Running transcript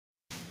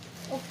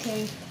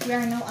Okay, we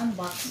are now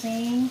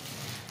unboxing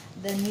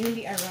the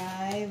newly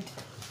arrived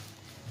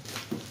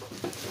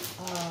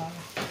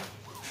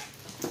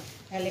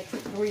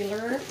electric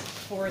griller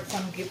for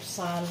some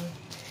gypsum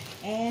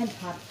and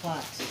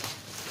hotpot.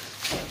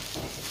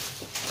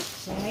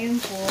 So ngayon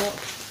po,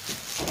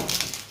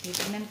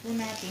 titignan po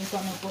natin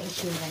kung ano po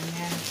itsura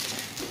niya.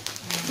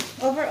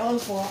 Overall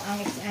po,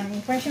 ang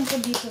impression ko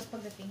dito sa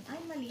pagdating ay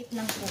maliit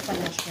lang po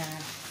pala siya.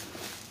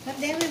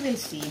 But then we will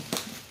see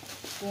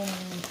kung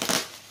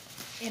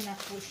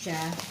enough po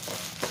siya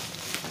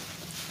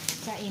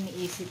sa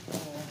iniisip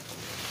ko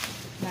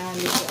na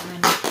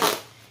lutuan.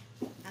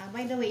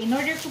 By the way, in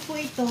order ko po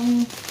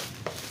itong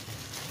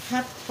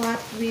hot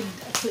pot with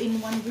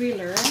 2-in-1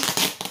 griller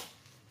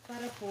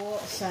para po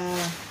sa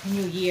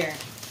New Year.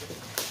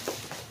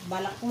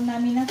 Balak po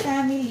namin ng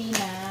family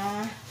na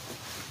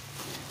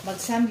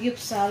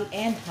mag-samgyupsal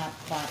and hot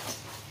pot.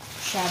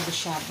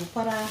 Shabu-shabu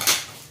para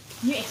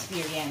new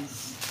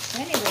experience.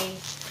 So anyway,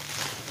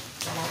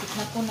 malapit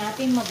na po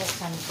natin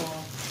mabuksan to.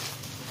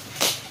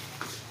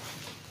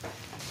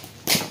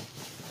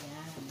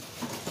 Ayan.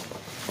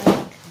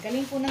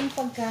 Galing po ng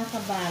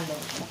pagkakabalo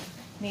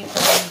nito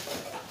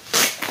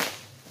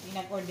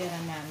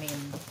pinag-orderan namin.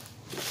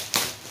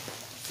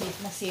 Safe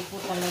na safe po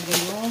talaga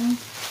yung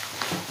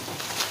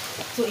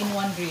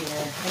 2-in-1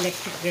 griller,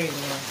 electric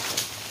griller.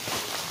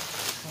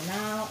 So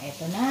now,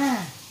 eto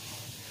na.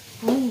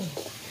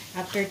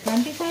 After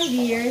 25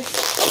 years,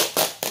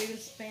 we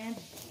will spend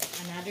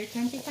another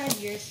 25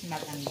 years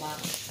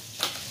mag-unbox.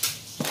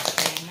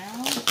 Okay,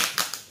 now,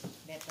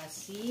 let us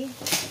see.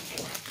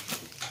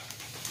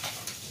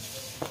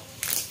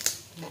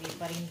 Hindi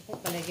pa rin po,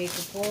 palagay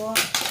ko po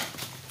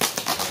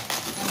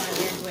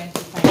another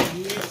 25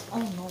 years.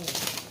 Oh no.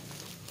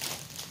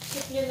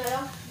 Skip nyo na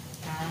lang.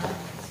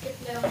 Skip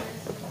na lang.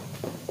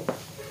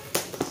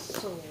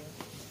 So,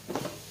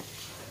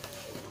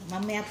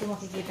 mamaya po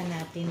makikita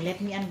natin. Let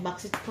me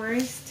unbox it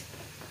first.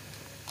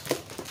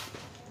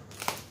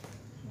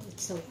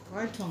 It's so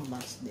hard to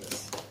unbox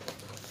this.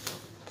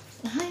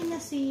 Ay,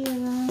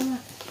 nasira.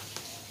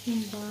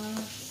 Yung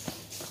box.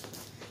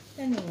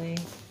 Anyway.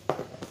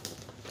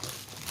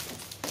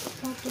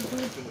 How to do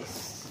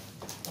this?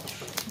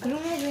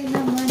 Grabe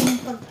naman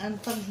yung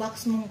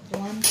pag-box mong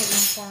kuhan.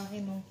 Pag-impake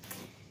nung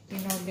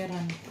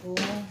in-orderan ko.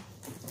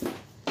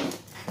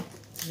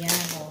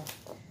 Yan, oh.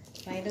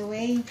 By the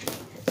way,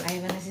 I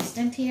have an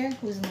assistant here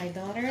who's my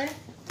daughter.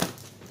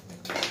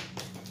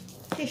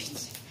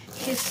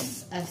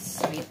 She's a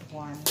sweet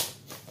one.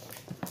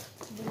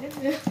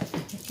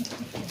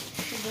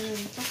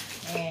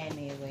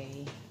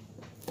 Anyway.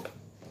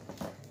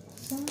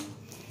 So,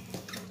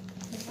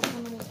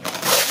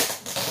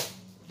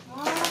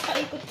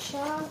 paikot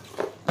siya.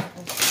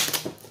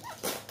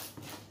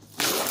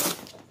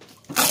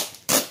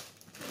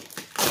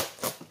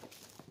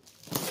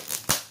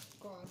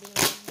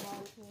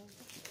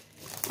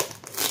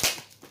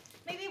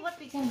 Maybe what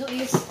we can do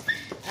is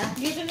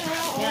Dito na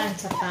lang. yan,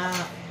 sa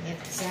top.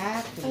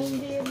 Exactly. Ay,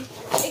 hindi.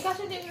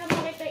 Kasi hindi na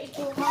makita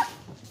ito.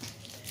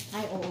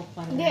 Ay, oo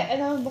pala. Hindi,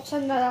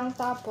 buksan na lang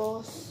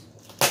tapos.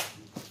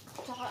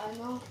 Tsaka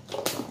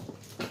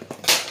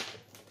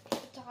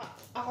Tsaka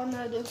ako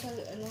na doon sa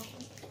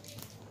alis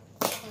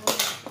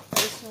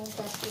ng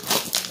plastic.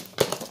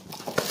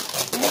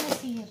 Ay,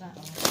 nasira.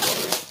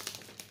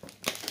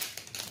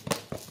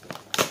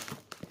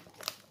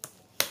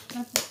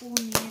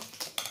 Napupunit.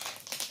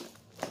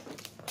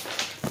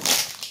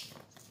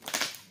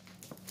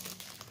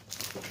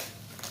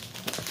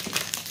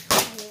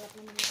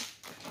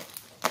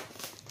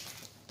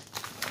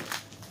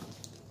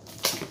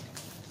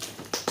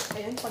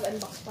 Ayan,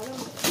 pag-unbox pa lang.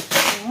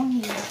 Oo,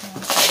 hirap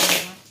na.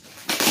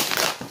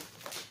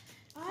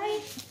 Ay,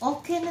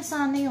 okay na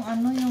sana yung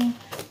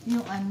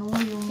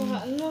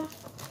Saka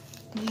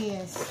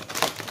yes.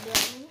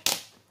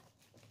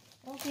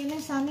 Okay na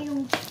sana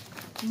yung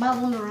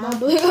bubble wrap.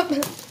 Bubble wrap.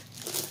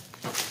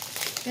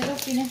 Pero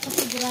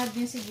pinapasigurado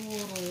niya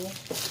siguro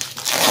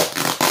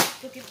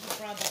to keep the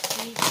product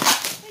safe.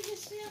 I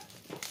just feel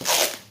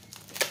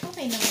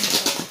okay naman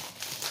ito.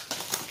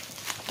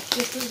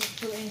 Just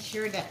to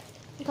ensure that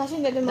Kasi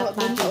hindi na the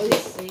makabunta package ulit.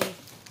 is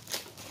safe.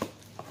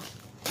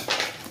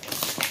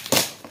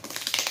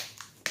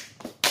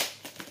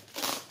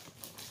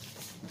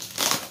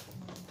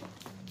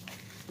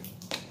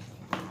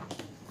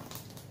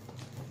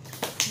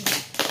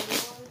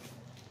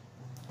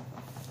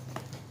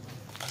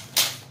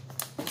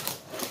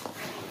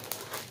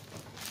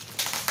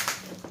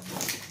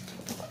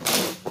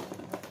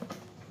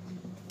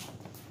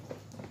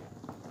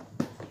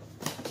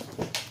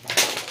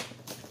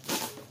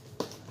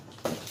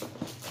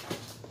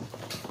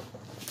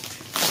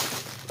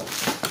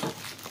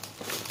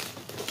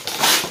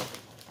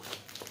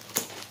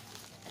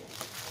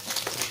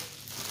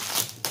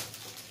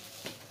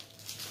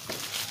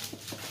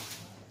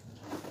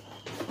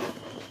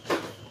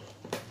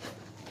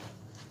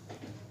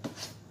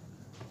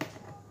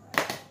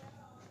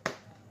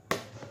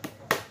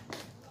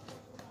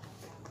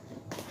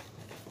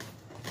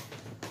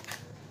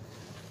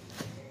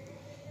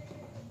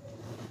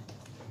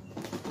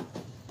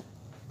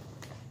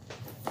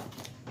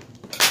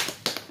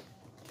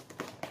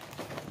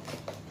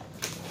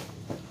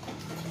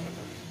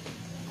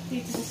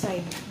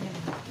 side. Yan.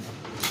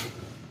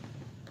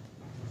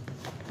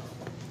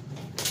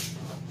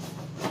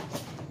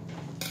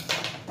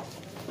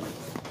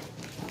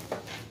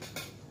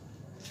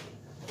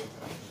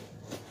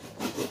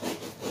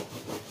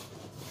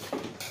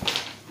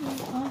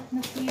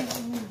 Na-clear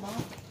mo ba?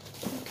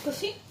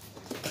 Kasi?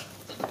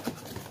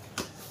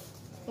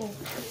 Oh,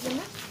 ito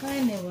na?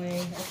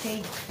 Anyway,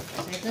 okay.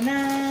 So, ito na.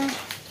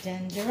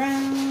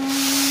 Janjaran.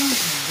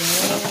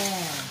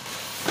 There.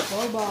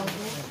 So, bago.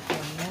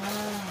 Ito na.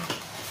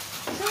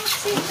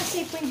 So,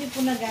 kasi po hindi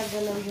po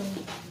nagagalaw yung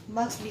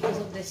box because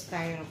of the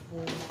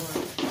styrofoam.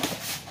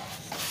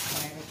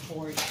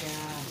 Styrofoam siya.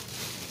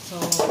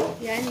 So,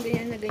 Yan,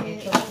 ganyan na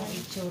ganyan. ito po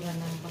itsura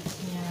ng box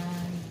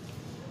niyan.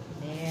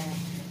 There.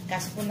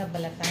 Kaso po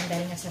nabalatan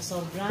dahil nga sa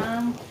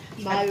sobrang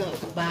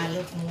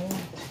balot mo.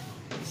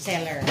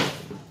 Seller.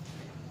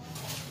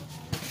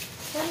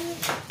 Saan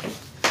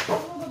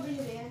mo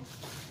babili yan?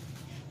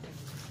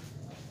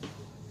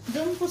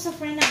 Doon po sa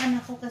friend ng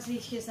anak ko kasi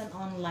she's an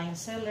online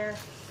seller.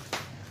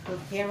 Her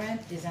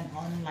parent is an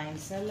online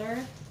seller.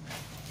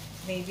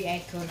 Maybe I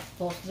could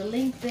post the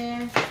link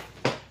there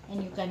and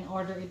you can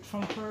order it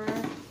from her.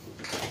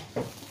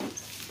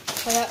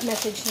 Kaya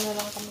message na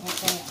lang kami.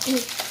 Okay.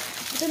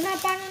 Ito na,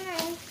 paano na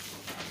oh?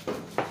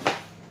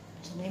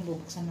 So may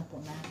buksan na po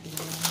natin.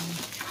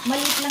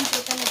 Maliit lang po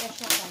talaga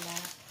siya pala.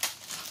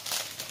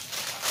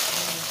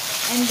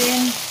 And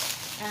then,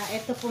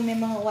 ito po may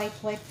mga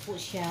white po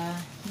siya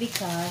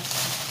because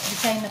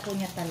design na po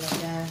niya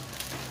talaga.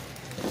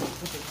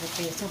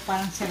 Puti-puti. So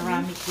parang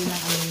ceramic po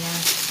ng ano niya.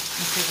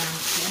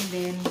 Ceramic. And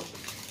then,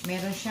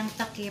 meron siyang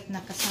takip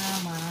na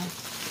kasama.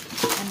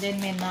 And then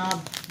may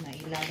knob na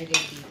ilalagay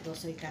dito.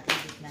 So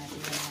ikakabit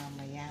natin yung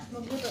mamaya.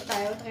 Magluto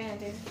tayo, try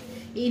natin.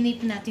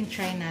 Init natin,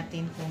 try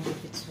natin kung if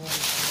it's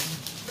working.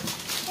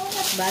 Oh,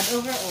 not bad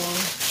overall.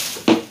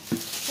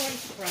 For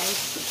its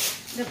price.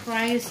 The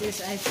price is,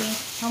 I think,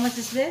 how much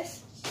is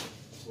this?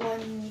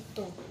 1,200.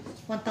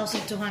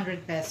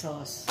 1,200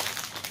 pesos.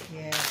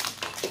 Yeah.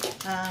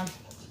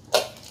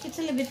 It's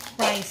a little bit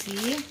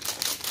pricey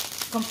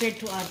compared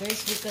to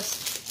others because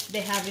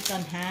they have it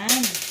on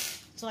hand.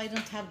 So I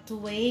don't have to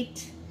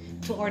wait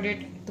to order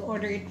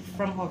it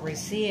from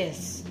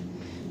overseas.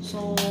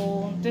 So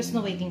there's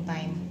no waiting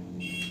time.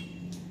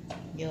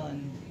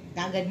 Yun.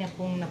 Kagad niya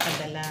pong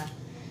napadala.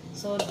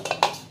 So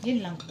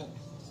yun lang po.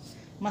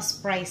 Mas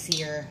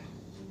pricier.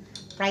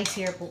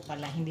 Pricier po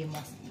pala, hindi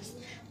mas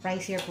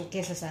pricier po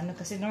kesa sa ano.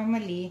 Kasi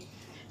normally,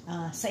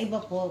 sa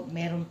iba po,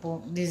 meron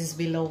po, this is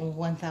below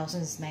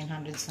 1,900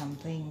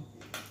 something.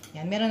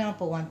 Yan, meron naman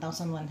po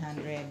 1,100.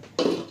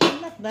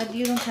 Not bad,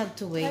 you don't have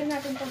to wait. Try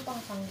natin itong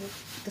pangsanggit.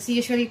 Kasi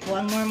usually po,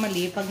 ang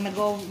normally, pag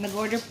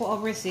nag-order po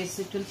overseas,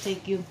 it will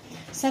take you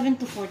 7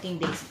 to 14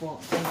 days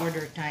po ang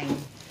order time.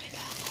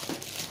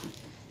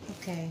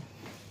 Okay.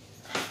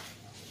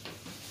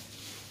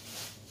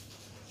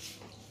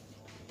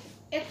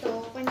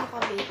 Ito,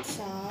 pinakabit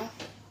sa...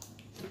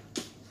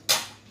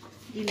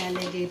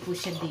 Ilalagay po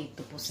siya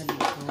dito po sa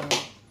likod.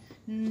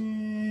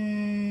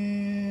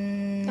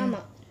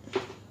 Tama.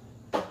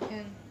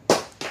 Ayan.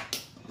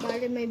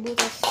 Bali may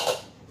butas.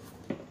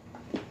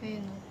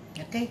 Ayun o.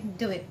 Okay,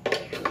 do it.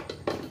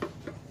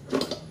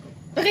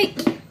 Okay!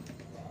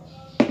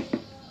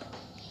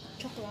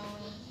 Chok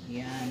lang.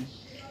 Yan.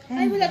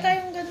 Ay, wala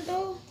tayong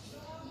ganito.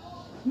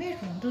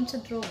 Meron, dun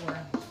sa drawer.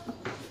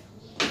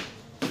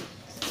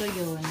 So,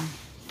 yun.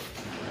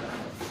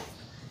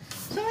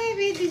 So,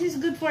 maybe this is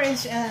good for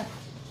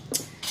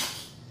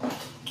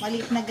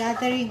maliit na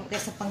gathering o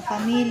kaya sa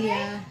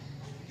pangpamilya.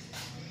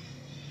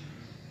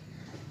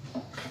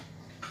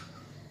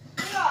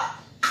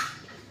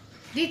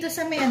 Dito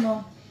sa may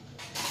ano,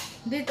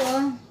 dito,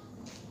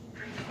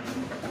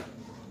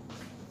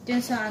 dyan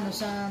sa ano,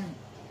 sa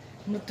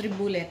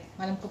Nutribullet.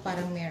 Alam ko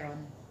parang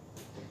meron.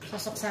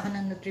 Sasaksakan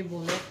ng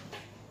Nutribullet.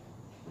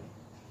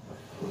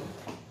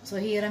 So,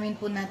 hiramin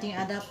po natin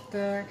yung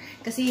adapter.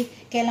 Kasi,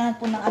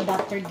 kailangan po ng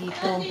adapter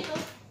dito.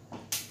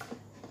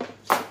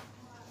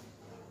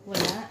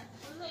 Wala.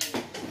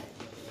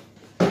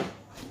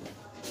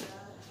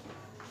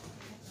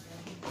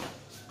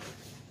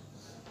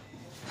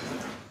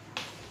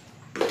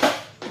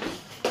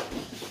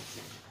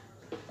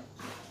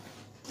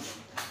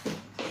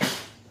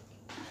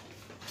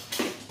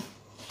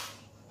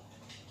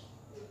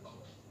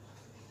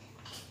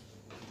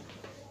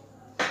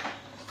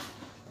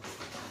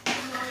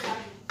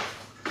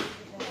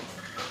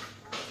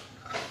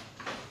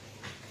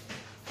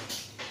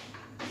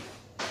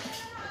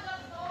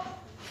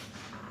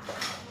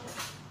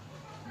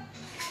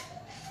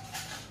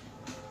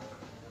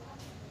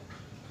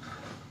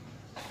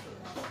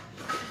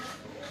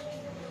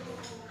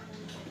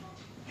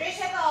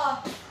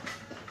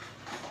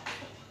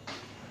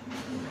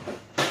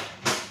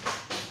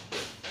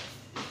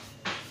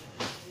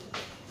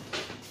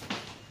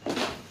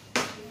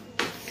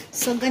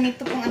 So,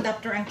 ganito pong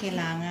adapter ang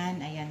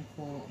kailangan. Ayan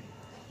po.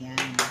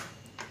 Yan.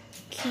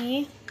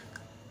 Okay.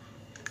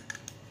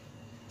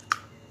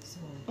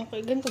 So, Okay,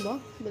 ganito ba?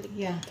 Baliktad.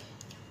 yeah.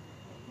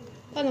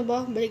 Paano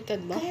ba?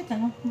 Baliktad ba? Kahit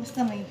ano,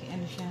 basta may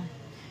ano siya.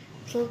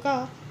 Sure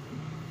ka?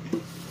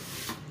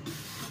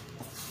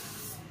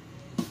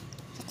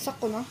 Saksak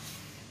ko na.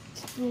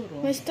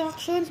 Siguro. May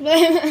instructions ba?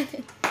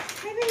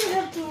 Maybe you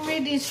have to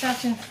read the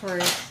instructions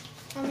first.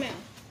 Mamaya.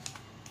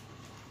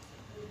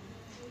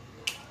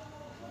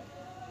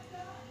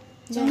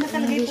 So,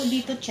 nakalagay po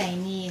dito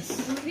Chinese.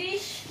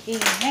 English?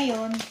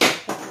 Ngayon, ito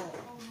po.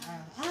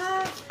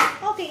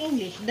 Okay,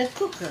 English. The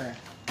cooker.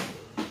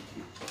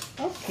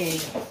 Okay.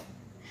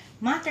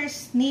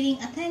 Matters needing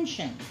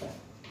attention.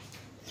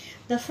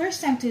 The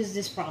first time to use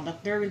this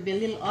product, there will be a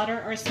little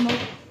odor or smoke.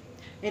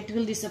 It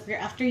will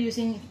disappear after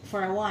using it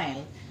for a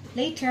while.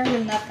 Later,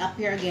 will not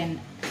appear again.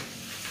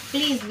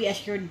 Please be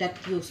assured that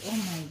use. Oh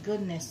my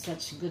goodness,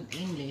 such good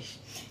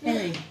English.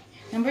 Anyway,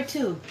 number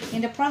 2.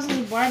 In the process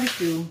of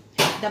barbecue,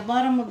 the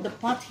bottom of the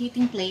pot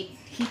heating plate,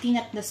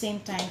 heating at the same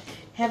time,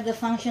 have the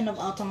function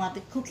of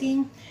automatic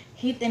cooking.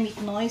 Heat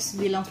emit noise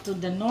belongs to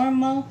the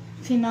normal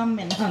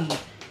phenomenon.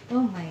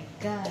 Oh my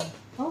God.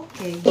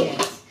 Okay,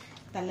 yes.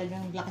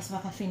 Talagang lakas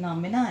maka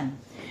phenomenon.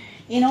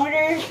 In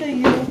order to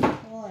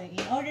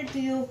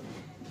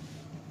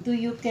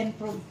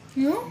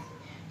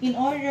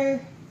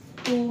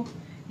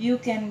you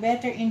can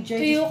better enjoy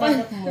this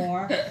product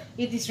more,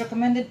 it is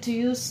recommended to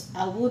use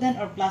a wooden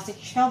or plastic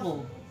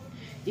shovel.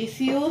 If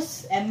you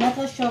use a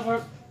metal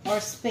shovel or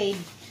spade,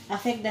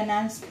 affect the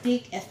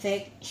non-stick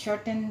effect,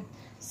 shorten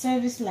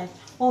service life.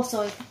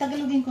 So,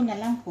 tagalogin ko na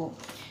lang po.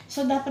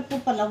 So, dapat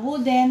po pala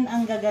wooden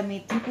ang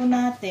gagamitin po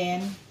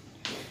natin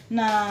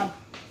na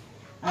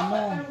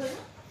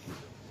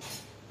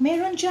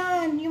meron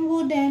dyan, yung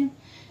wooden.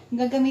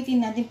 Gagamitin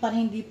natin para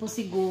hindi po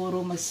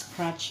siguro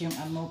mag-scratch yung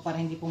para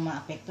hindi po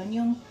ma-apekton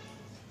yung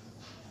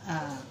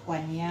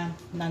kwan niya,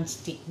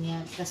 non-stick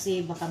niya. Kasi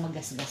baka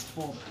magasgas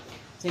po.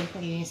 So, yun po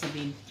yung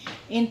sabihin.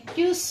 In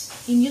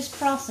use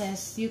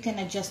process, you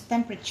can adjust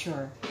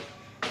temperature.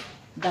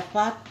 The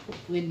pot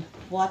with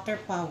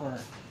water power.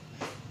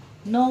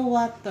 No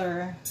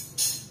water,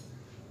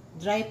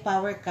 dry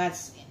power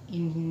cuts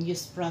in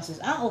use process.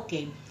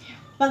 Okay.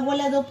 Pag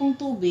wala daw pong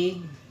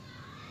tubig,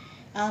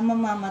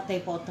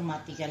 mamamatay po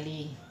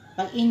automatically.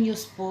 Pag in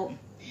use po,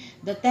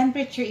 the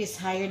temperature is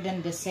higher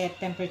than the set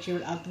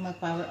temperature ultimate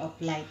power of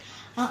light.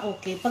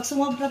 Okay. Pag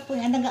sumobra po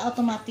yan,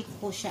 nag-automatic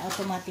po siya,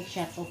 automatic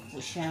shut off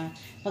po siya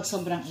pag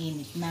sobrang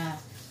init na.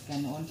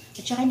 Ganoon.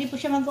 At saka hindi po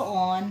siya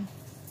mag-on.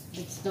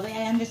 That's the way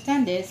I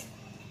understand this.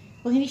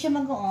 Pag hindi siya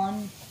mag-on,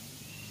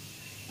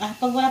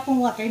 pag wala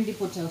pong water, hindi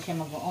po siya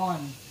mag-on.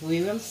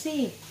 We will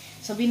see.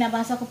 So,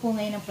 binabasa ko po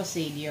ngayon ang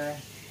procedure.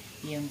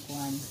 Yung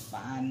kung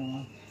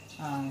paano.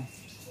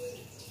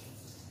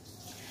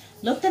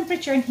 Low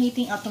temperature and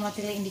heating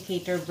automatically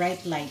indicator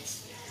bright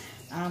lights.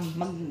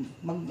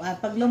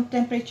 Pag low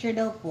temperature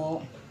daw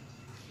po,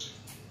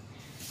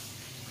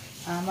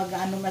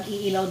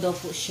 mag-iilaw daw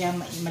po siya,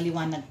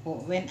 maliwanag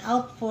po. When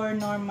out for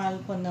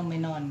normal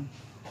phenomenon,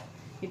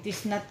 it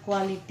is not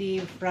quality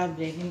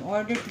problem. In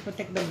order to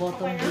protect the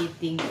bottom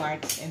heating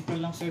parts and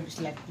prolong service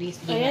life, please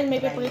do Ayan, not may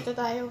dry. paprito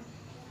tayo.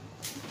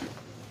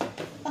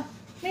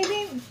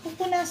 Maybe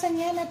pupunasan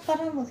yan at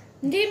para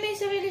Hindi, may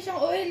sarili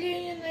siyang oil.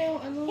 Yun na yung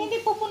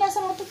Hindi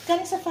pupunasan mo ito.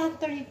 Galing sa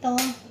factory ito.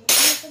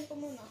 Pinasan ko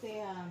muna.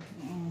 Kaya,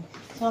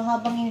 so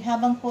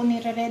habang po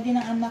nire-ready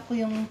ng anak ko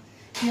yung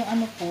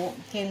po,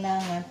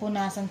 kailangan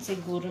punasan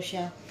siguro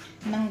siya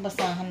ng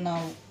basahan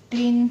na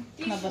clean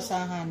na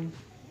basahan.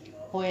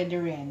 Pwede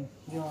rin.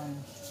 Yun.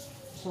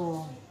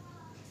 So,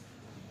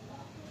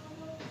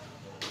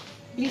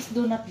 please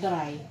do not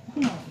dry.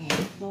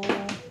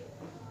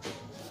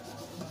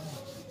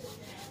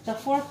 The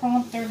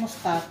 4-prong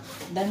thermostat,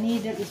 the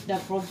needle is the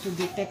probe to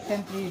detect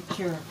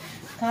temperature.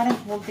 Current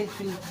voltage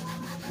will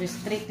be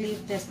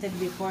strictly tested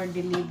before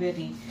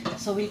delivery,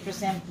 so will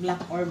present black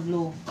or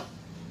blue.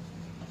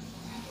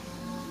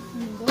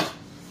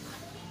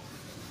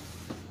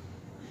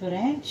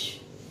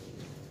 French?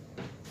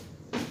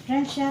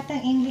 French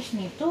yata ang English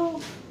nito.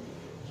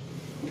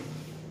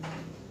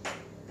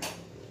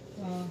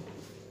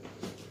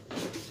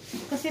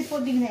 Kasi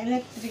po din na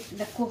electric,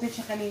 the cooker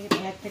tsaka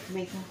electric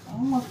baking,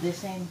 almost the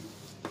same.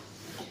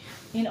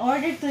 In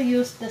order to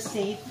use the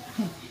safe,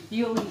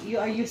 you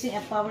are using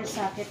a power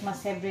socket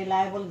must have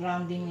reliable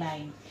grounding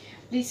line.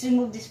 Please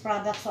remove this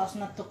product so as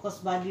not to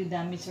cause value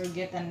damage or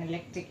get an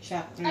electric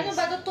shock. Ano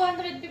ba ito?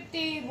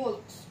 250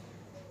 volts?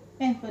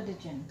 Pwede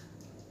dyan.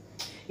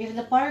 If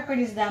the power cord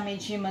is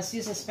damaged, you must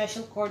use a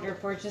special cord or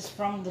purchase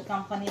from the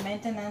company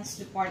maintenance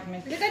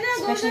department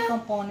special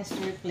components to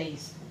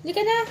replace. Hindi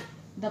ka na.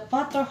 The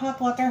pot or hot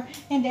water,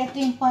 and ito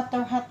yung pot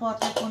or hot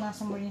water kung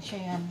nasa mo rin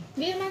siya yan.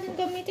 Hindi natin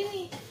gamitin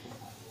eh.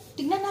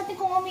 Tignan natin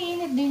kung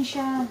umiinit din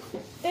siya.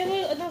 Pero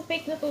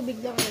fake na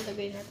tubig lang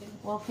nalagay natin.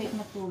 Fake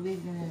na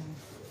tubig.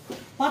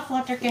 Hot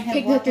water can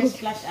have water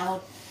splash out.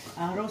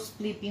 Rose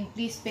flipping,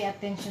 please pay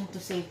attention to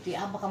safety.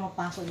 Baka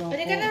mapasok daw po.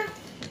 Pwede ka na.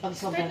 Pag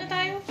sobrang. Start na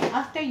tayo.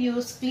 After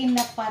use, clean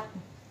the pot.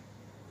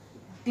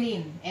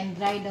 Clean and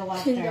dry the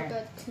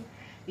water.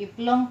 If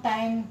long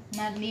time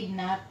not leave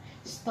not,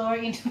 store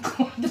in a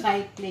cool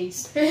dry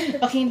place.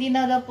 Pag hindi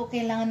na daw po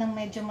kailangan ng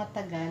medyo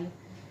matagal,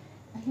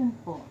 Ayun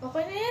po.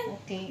 Okay na yan.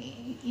 Okay.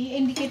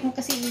 I-indicate mo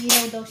kasi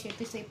ilaw daw siya.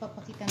 Ito sa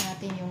ipapakita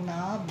natin yung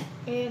knob.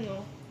 Ayan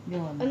o.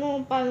 Yun.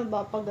 Paano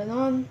ba pag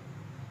ganon?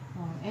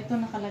 Oh, ito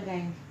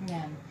nakalagay.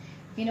 Yan.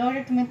 In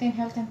order to maintain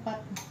health and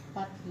pot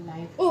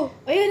life. Oh,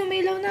 ayun,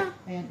 umilaw na.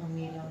 Ayan,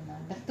 umilaw na.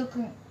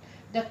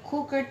 The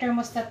cooker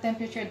thermostat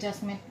temperature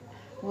adjustment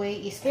way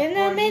is Ayan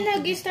na, may according to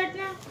nag-start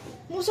na.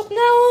 Musok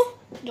na oh.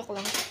 Joke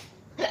lang.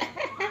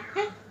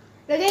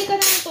 Lagay ka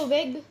na ng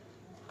tubig.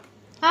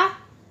 Ha?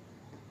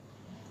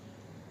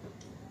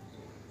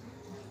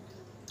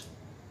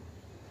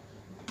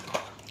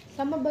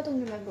 Tama ba itong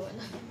ginagawa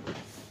na?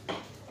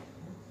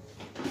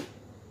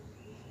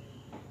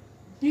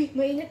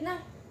 Mainit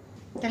na.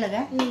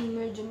 Talaga?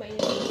 Medyo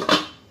mainit.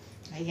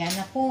 Ayan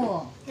na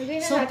po. Lagay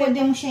na So, natin pwede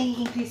to. mo siya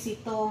i-increase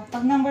ito.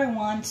 Pag number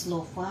 1,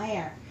 slow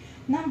fire.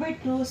 Number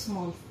 2,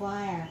 small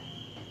fire.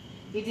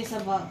 It is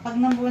about, pag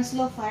number 1,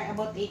 slow fire,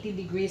 about 80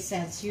 degrees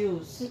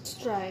Celsius. Let's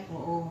try.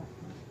 Oo.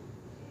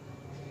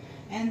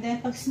 And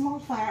then, pag small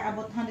fire,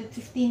 about 115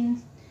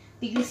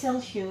 degrees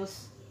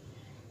Celsius.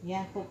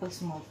 Yan po pag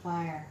small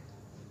fire.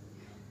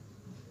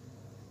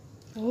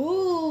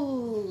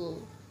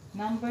 Ooh.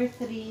 Number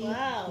 3,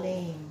 Wow.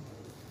 flame.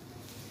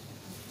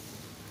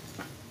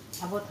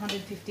 About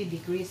 150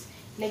 degrees.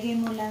 Lagay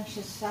mo lang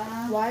siya sa...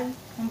 One.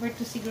 Number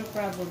 2 siguro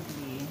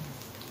probably.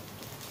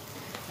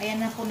 Ayan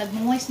na po,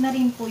 nag-moist na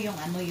rin po yung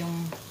ano, yung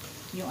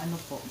ano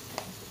po.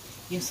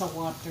 Yung sa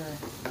water.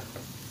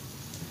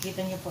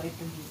 Kita niyo po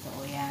ito dito.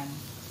 O yan.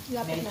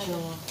 Lapit na. Medyo...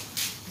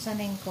 Saan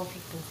na yung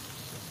coffee ko?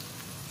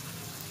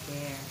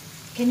 There.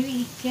 Can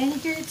you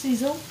hear it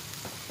sizzle?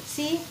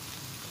 See?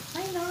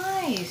 Ay,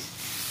 nice.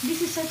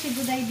 This is such a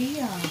good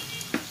idea.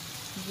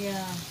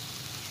 Yeah.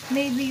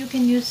 Maybe you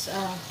can use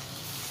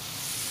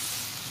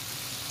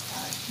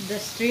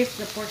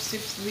the pork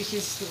strips, which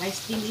is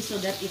sliced thinly so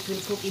that it will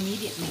cook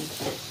immediately.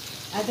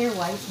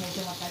 Otherwise,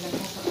 medyo matagal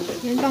mo sa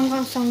cook. Yan pang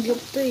kasangyup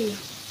to eh.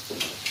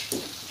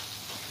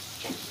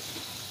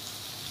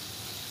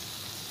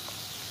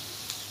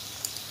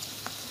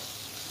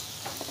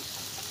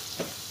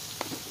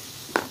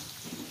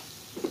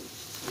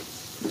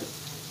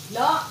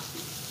 Lo!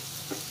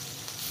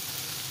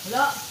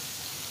 Lo!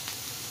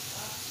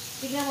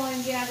 Tignan mo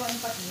yung ginagawa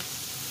ng patis.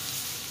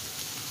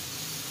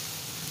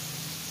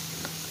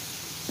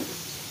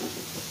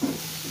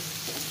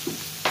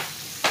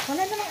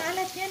 Wala namang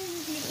alat yan.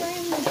 Hindi ko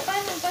yung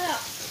Paano pala?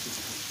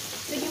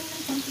 lagyan mo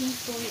ng konting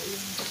toyo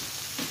yun.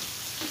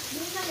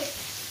 Doon sabi.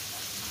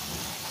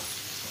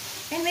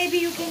 And maybe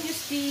you can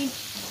use the...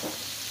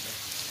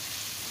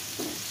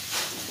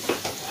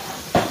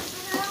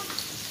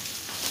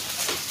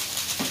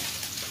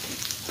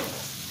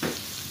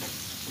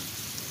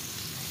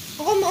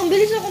 Ang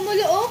bilis na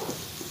kumulo oh.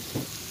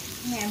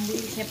 Ayan,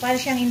 bilis niya. Para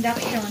siyang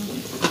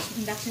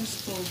induction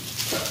stove.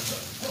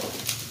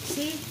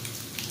 See?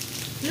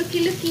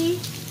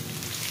 Looky.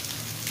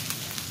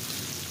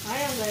 Ay,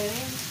 ang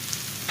galing.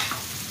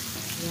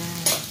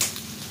 Yan.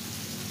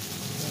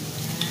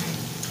 Yan.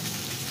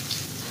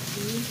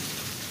 See?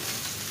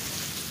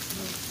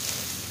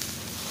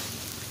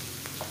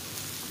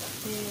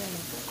 Ayan.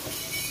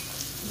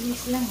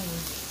 Bilis lang eh.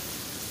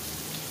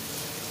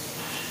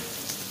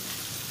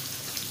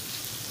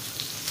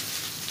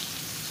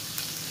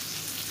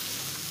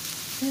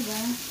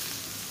 Diba?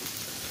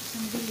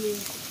 Ang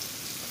bilis.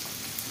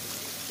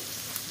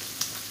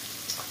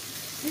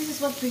 This is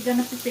what we're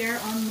gonna prepare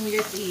on New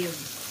Year's Eve.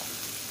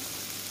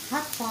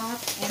 Hot pot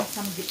and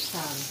some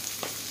dipsal.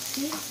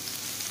 See?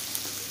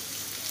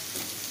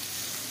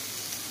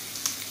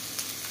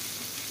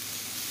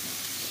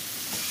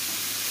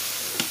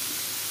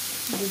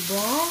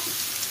 Diba?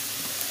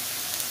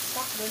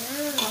 Tak,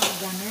 ganun. Oh,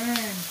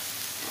 ganun.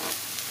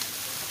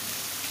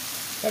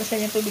 Para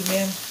saan yung tubig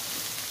na yan?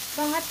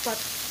 Pang hot pot.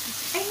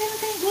 Ay, meron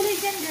tayong gulay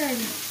dyan, girl.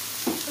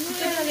 Ano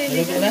nalagay Ano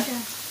dito? ba na?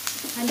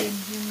 Alin?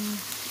 Yung...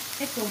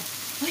 Ito.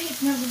 Ay, it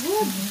smells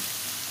good.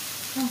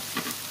 Oh.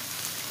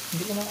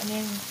 Hindi ko na ano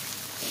yan.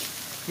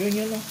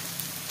 Yun no.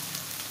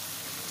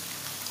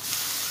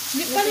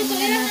 Hindi pa luto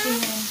Lutuin yan natin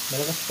ah. yan.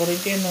 Malakas pa rin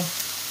kayo, no?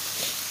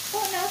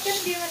 Oh, na-open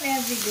din man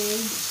everyday.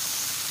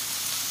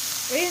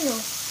 Ayun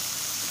oh.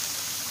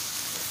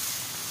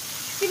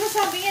 Diba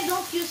sabi niya,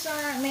 don't use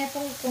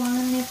metal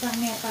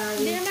metal.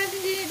 Hindi naman natin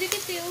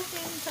dinidikit eh.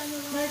 Okay, saan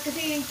lang. Well,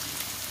 kasi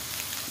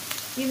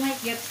you might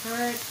get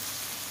hurt.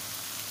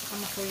 Baka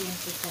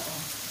makuryente ka,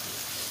 oh.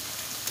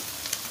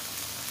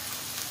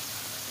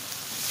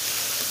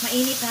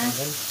 Mainit, ha?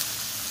 Tagal.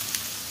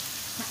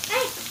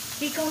 Ay!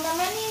 Ikaw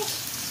naman eh.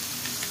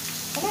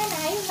 Wala na,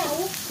 ayun na,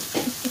 oh.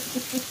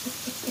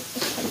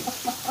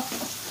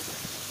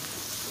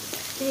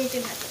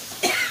 Pinitin natin.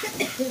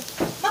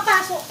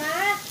 Mapasok ka!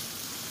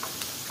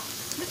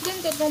 Ba't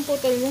ganito itong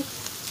putol mo?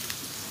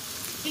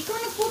 Ikaw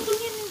nagputol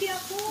yan, hindi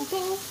ako. Ito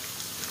oh.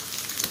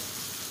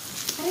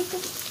 Aray ko.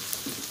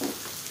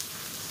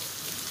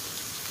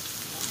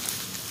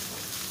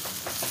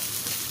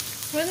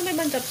 Wala na may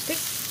ibang chopstick?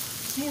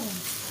 Meron.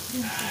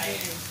 Yun,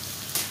 siguro.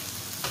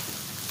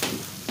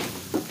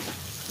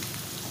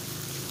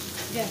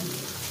 Yan.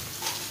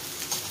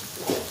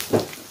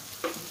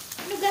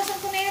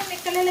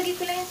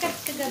 Binili ko lang yung cut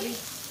kagabi.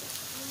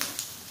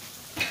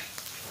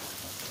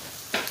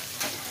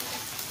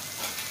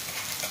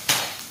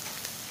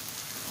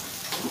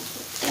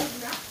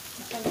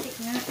 Nakalsik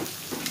nga.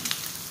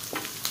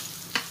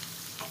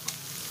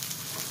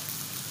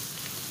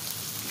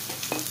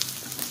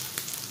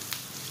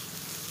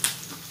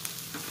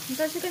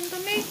 Nakalsikan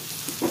kami.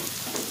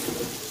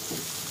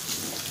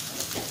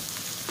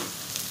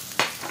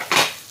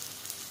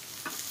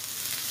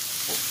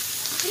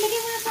 Ilagay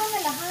mo na sana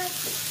lahat.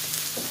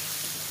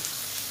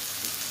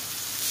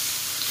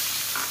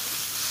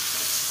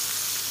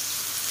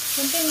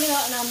 Kunti yung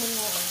ginawa namin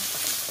noon.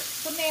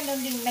 Kung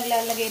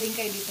naglalagay rin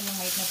kayo dito ng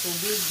white na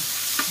tubig.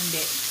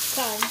 Hindi.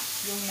 Saan?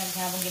 Yung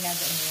habang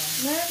ginagawa niya.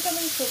 Meron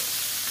kaming soup.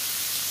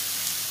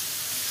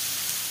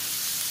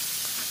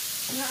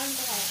 Naan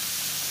ko kaya?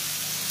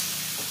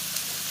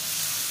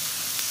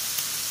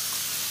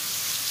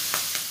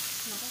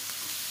 Naka.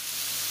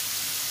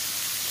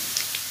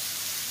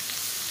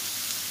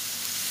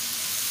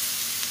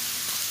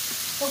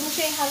 Huwag mo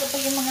siya ihalo pa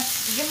yung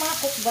mga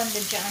cook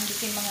banded siya,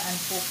 andito yung mga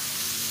uncook.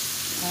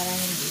 Para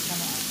hindi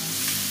siya maano.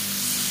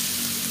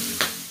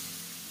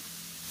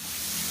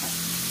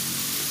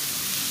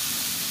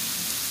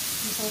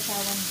 May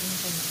sausawan din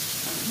ko.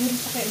 Meron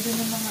pa kayo doon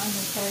ng mga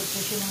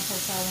charcoal yung mga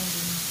sausawan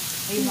din.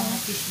 Ay, yung mga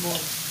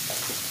fishball.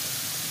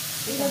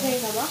 Ilagay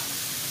na ba?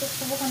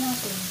 Subukan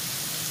natin.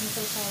 May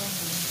sausawan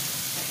din.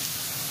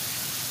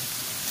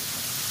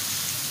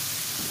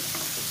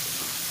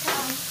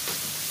 Saan?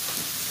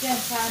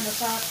 Yan,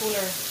 sa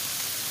cooler.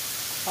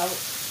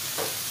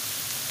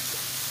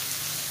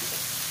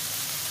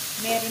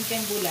 Meron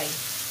kang gulay.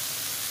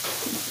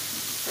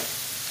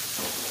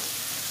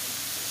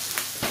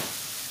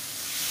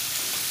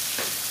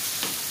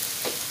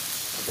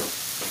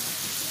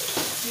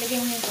 Ilagay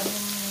mo yung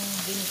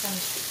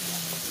ginisang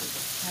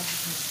magic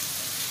mix.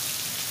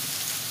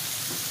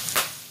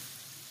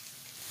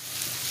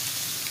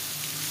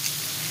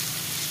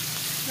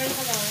 Meron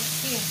ka daw?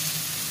 Here.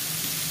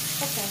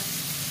 Okay.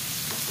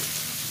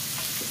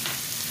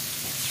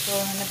 So,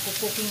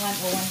 nagpo-cooking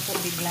 101 po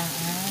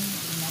biglaan.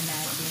 Tingnan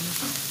natin.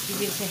 We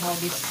will see how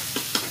this...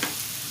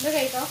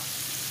 Lagay ito?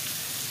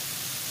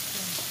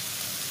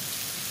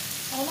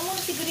 Ako naman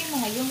siguro yung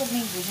mga yung huwag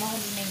na yung gulay.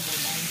 Mahuli na yung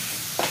gulay.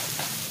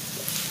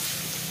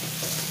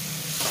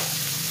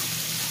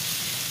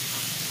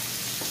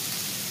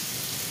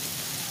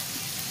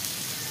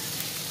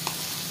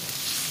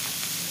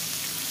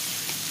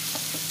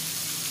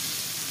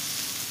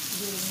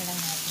 Giling na lang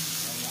natin.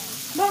 Ayan.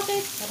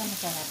 Bakit? Para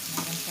masarap.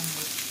 Meron siyang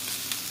mix.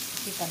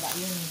 Kasi taba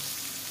yun eh.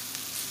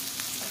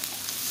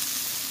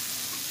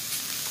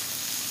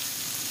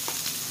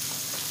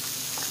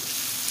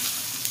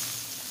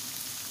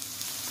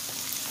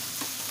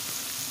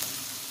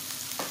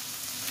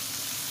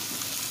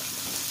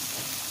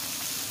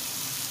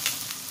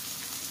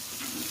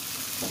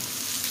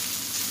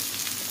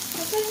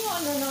 Kasi yung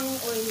ano ng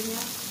oil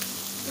niya.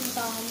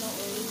 Tintahan ng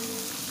oil.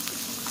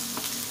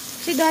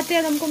 Kasi dati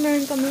alam ko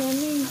meron kami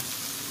ano eh.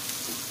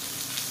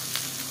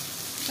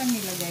 Saan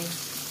nilagay?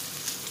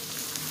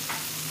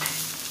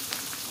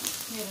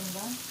 Meron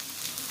ba?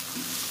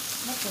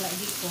 Ba't wala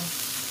dito?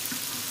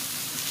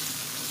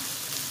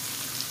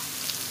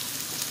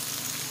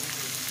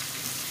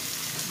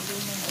 Hindi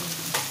na yun.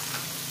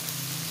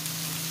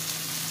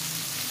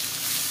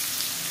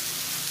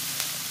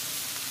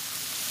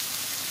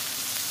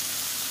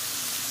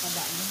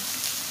 Taba yun.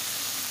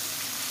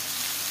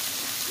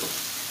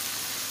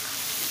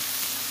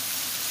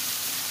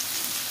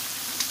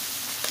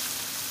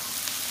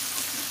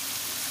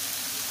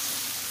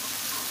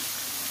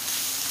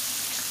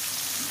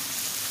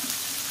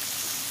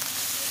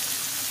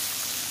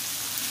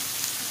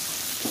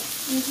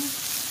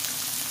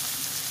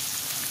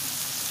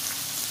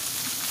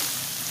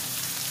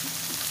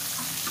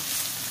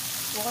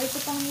 Okay ito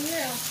pang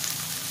nila ah.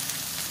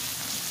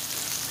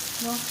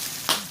 No?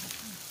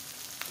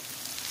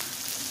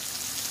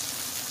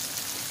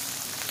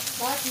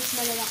 Bakit mas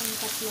malalaking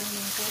tatlong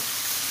lingkot?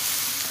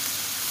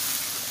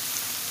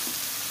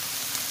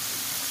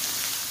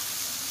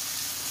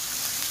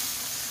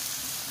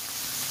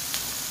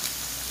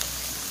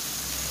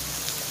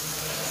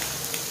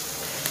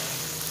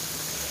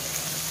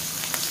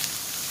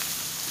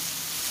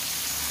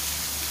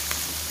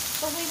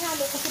 Pag may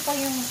halo, kasi pa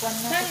yung kwan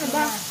na. Saan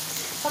ba?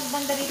 Pag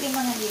banda rito yung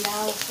mga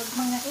hilaw. Pag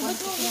mga kwan,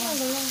 Ba't mo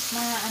ginagawa?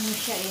 mga ano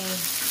siya eh.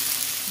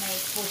 May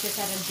expose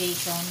sa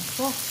radiation.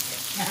 Oh.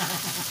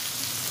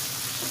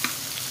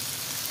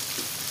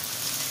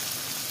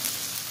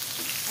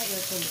 Ay,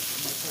 ito ulit.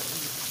 Ito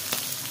ulit.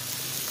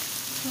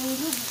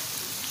 Nahulog.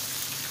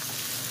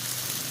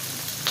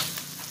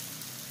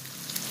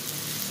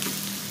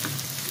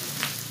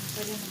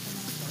 Pwede na ito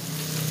mga ito.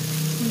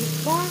 Hindi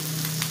pa.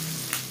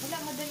 Wala,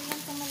 madali lang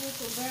ito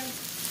maluto, girl.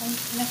 Ang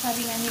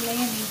nasabi nga nila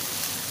yan eh.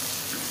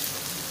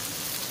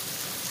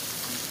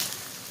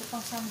 Ito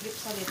pang samgyup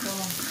sa lito.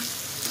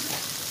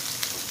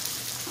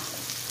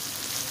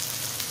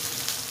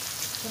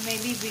 So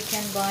maybe we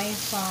can buy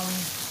some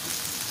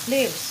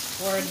leaves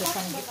for the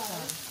samgyup.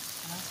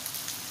 Ha?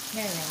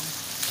 Meron.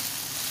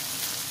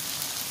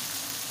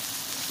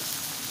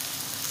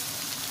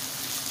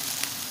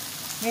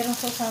 Merong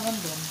sausawan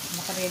doon.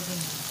 Naka-ready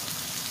na.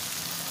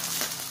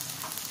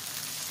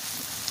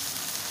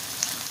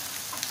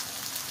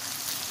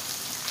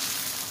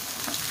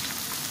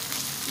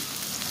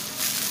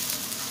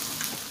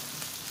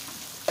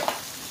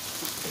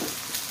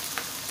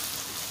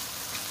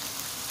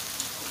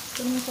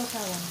 Ito yung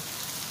sausawan.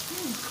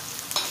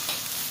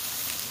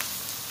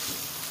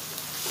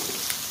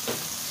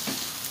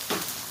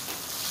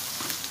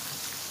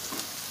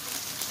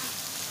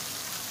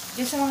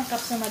 Diyan sa mga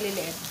cups na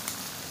maliliit.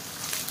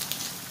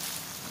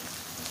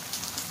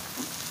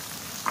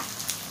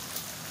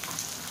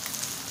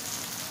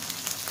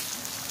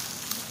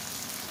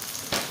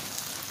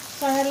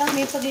 Para lang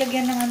may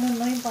paglagyan ng ano,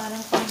 no? Yung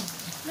parang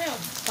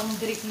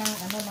pang-drip ng,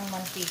 ano, ng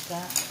mantika.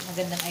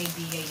 Magandang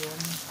idea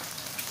yun.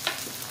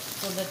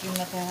 So that you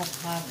not have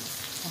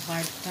a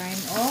hard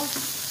time of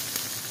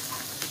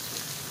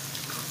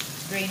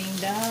draining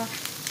the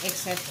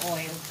excess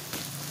oil.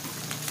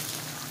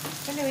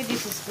 Anyway,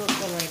 this is cooked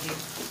already.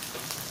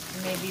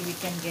 Maybe we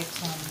can get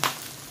some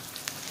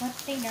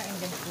container and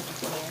then put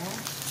it there.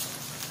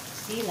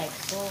 See, like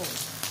so.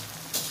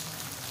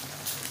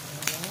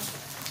 Okay.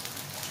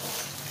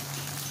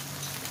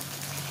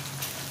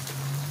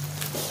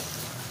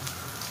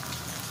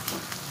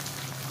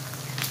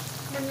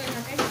 Ganyan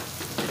natin.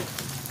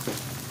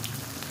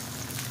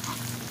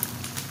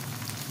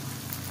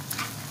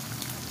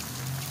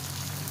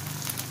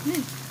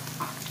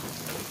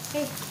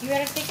 Hey, you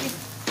better take this.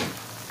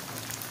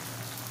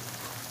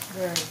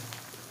 Girl.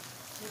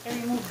 You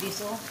can remove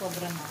this, oh.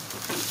 Sobra na.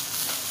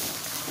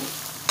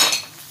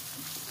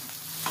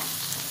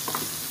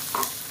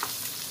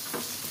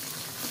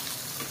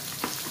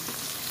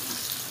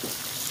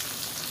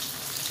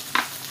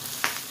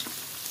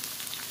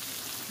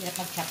 Hirap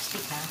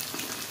mag-chopstick, ha?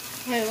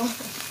 Ayaw.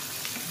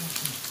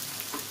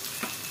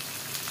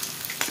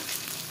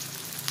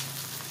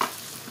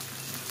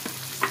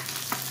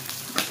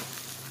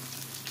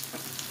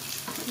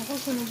 Ako,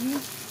 sunog mo.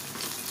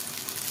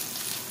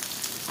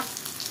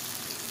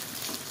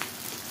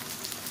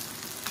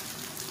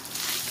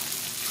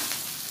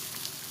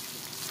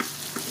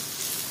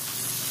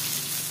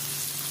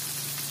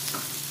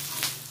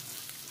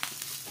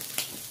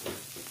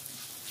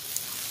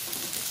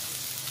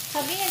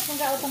 Sabi yan, kung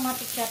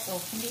automatic shut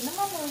off. Hindi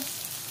naman, oh.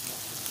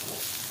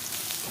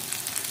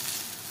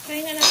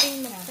 Try na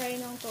natin mag-fry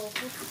ng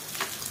tofu.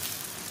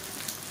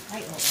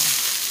 Ay, oo.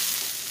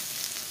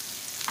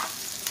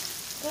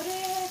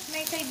 Correct.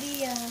 Nice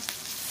idea.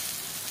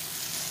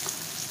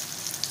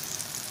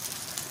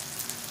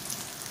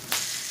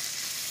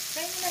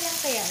 Try mo na lang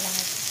kaya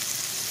lahat.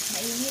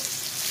 Mainit.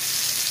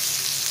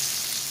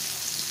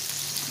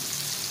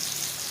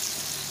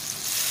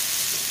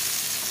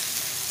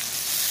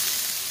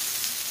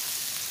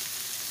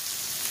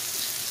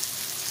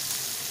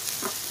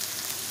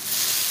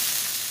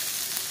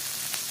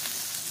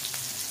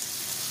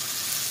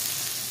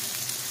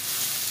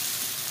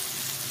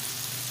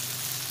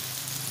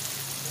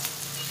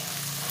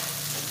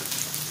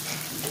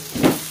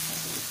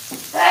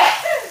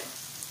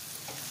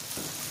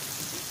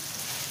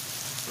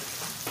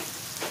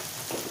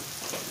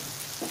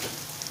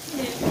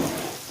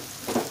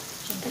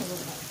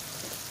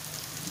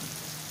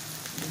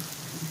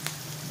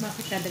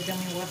 Bakit dadagdag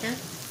yung water?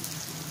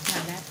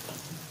 Malat.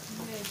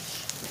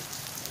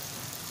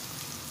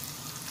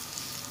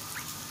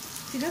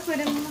 Sila,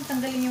 pwede mo nang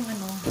tanggalin yung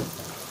ano,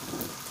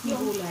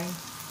 yung gulay.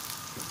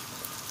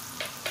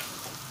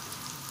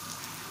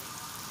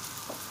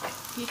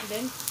 Heat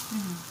din?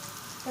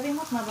 Sabi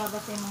mo't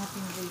mababasa yung mga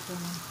pinrito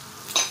mo.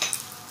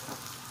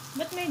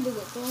 Ba't may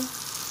dugo to?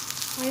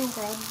 Ay, yung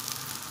crab.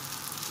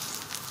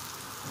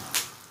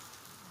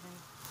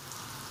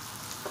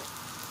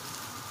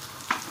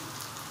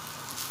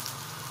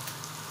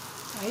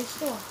 Ayos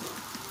to.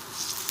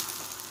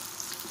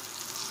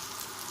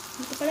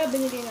 Ito pala,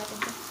 binili natin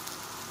to.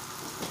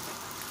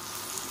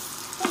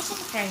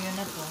 Tapos try nyo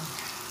na to.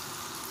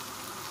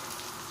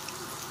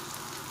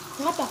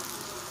 Saka pa.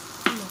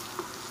 Ano?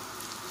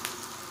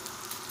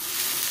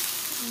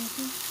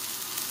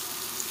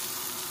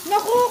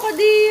 Naku,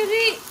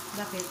 kadiri!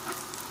 Bakit?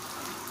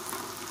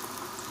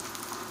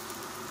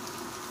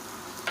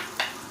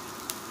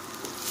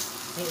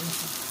 Ayun na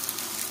siya.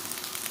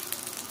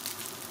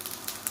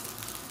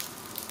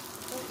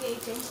 Okay,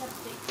 change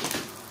subject.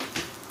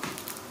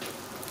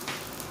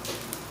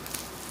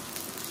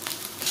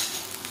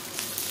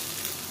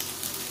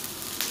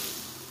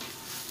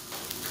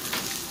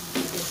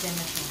 Diyan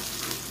na siya.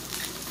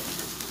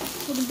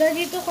 Magda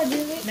dito,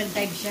 kadiri.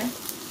 Nag-dive siya?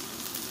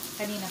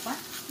 Kanina pa?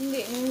 Hindi,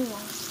 ano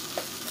lang.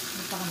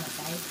 Hindi pa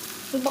kamatay.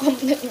 Baka,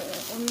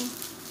 ano?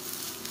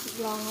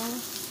 Langaw.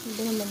 Ano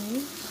ba naman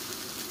yun?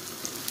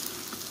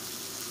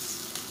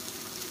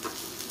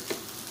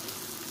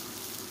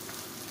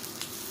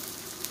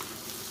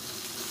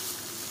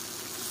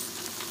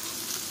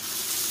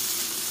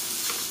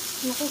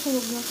 Naku,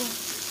 sunog na to.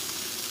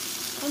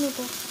 Ano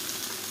to?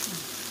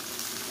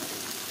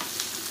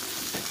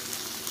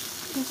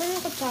 Nasaan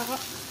yung katsaka?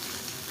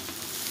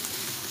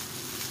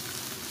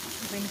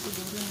 Okay na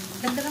siguro.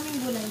 Dagdagan mo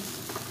yung gulay.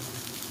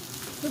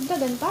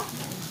 Dugdagan pa?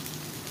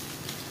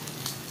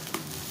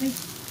 Ay.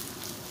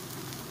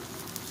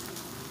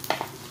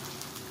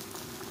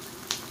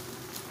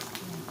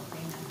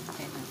 Okay na.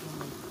 Okay na.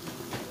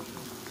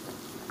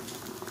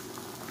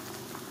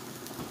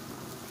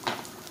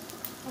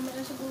 Tama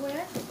na siguro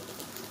yan.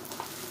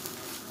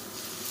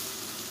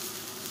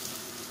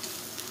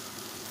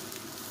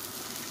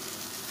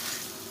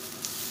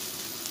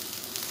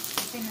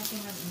 Okay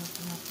natin natin ito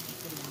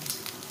lang.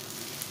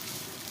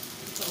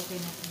 Ito okay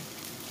natin.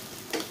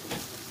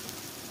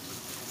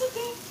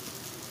 Okay.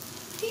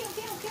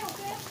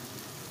 Okay.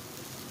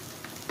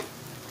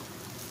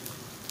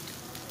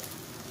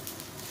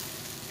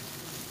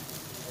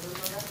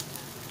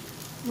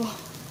 Wow.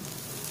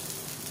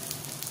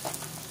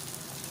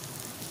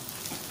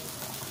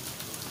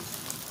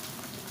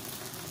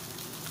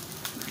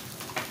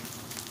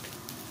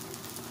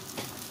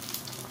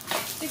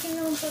 Tignan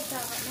naman po sa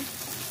akin, no?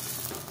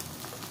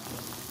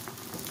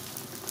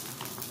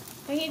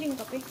 Pahiling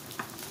kape.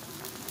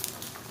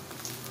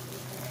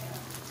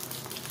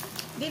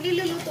 Di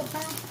niluluto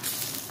pa.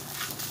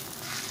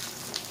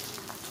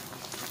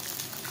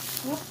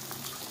 What?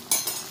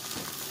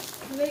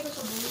 Lagay ko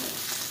sa bowl.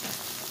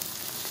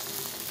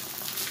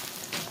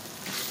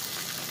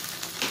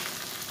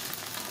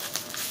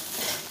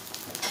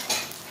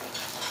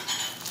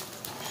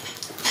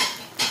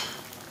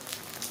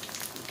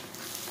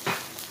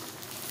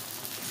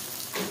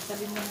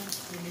 Sabi mo na.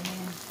 Pwede na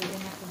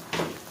ito.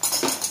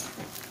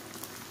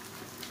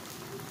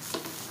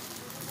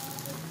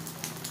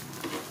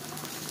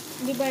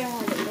 Hindi ba yung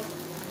halo ko?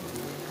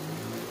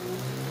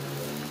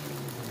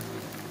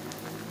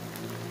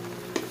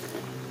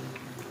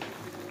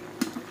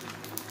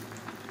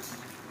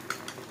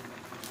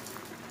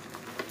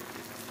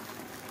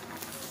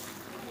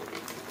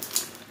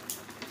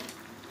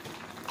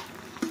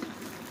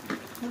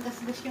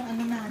 Magasgas yung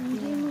ano natin.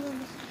 Hindi mo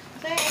gabas.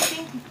 So, I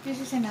think this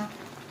is enough.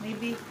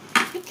 Maybe,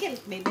 you kill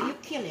it, baby. You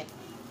kill it.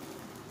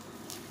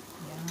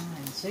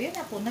 Yan. So, yun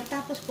na po.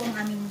 Natapos po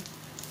ang aming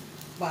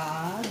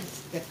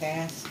bugs, the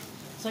test.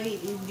 So,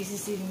 this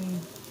is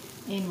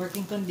in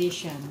working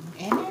condition.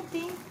 And I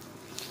think,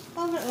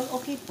 overall,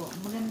 okay po.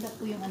 Maganda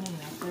po yung ano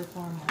niya,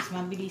 performance.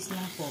 Mabilis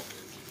lang po.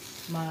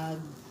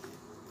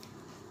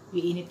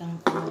 Iinit ang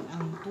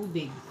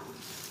tubig.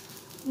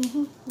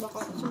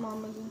 Baka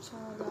sumama dun sa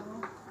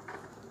langaw.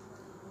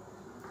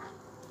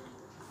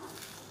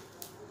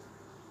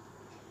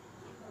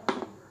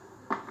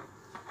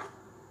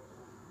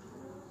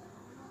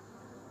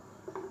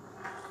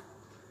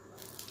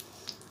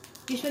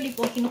 Usually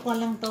po, kinukuha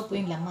lang daw po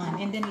yung laman.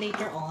 And then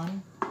later on,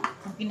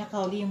 ang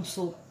pinakauli yung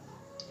soup.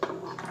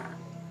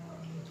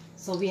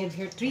 So, we have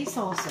here 3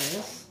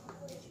 sauces.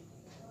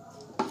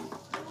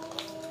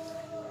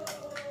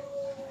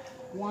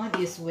 One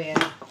is with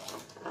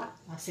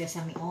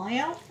sesame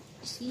oil.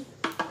 See?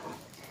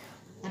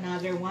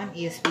 Another one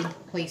is with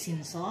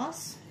hoisin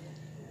sauce.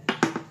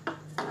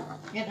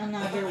 And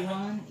another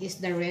one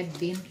is the red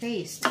bean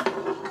paste.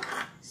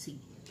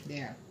 See,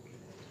 there.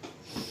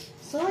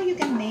 So, you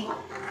can make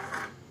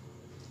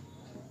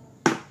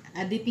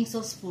a dipping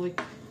sauce for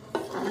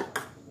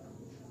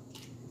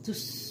to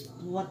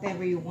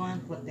whatever you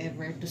want,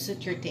 whatever to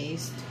suit your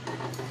taste.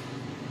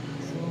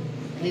 So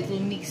a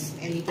little mix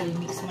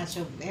match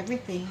of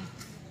everything.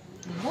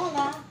 And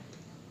voila!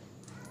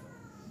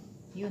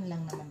 Yun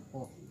lang naman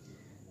po.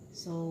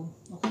 So,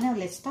 okay na,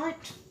 let's start.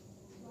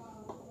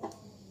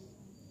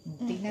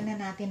 Tignan na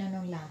natin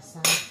anong lasa.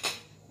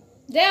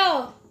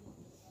 Deo!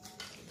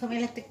 Kung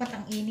electric pat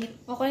ang init.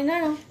 Okay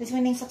na, no? Tapos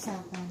may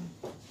nagsaksakan.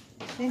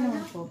 Yun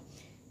naman po.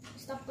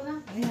 Stop ko na.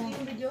 Ayan.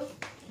 Yung video.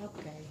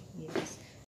 Okay, yes.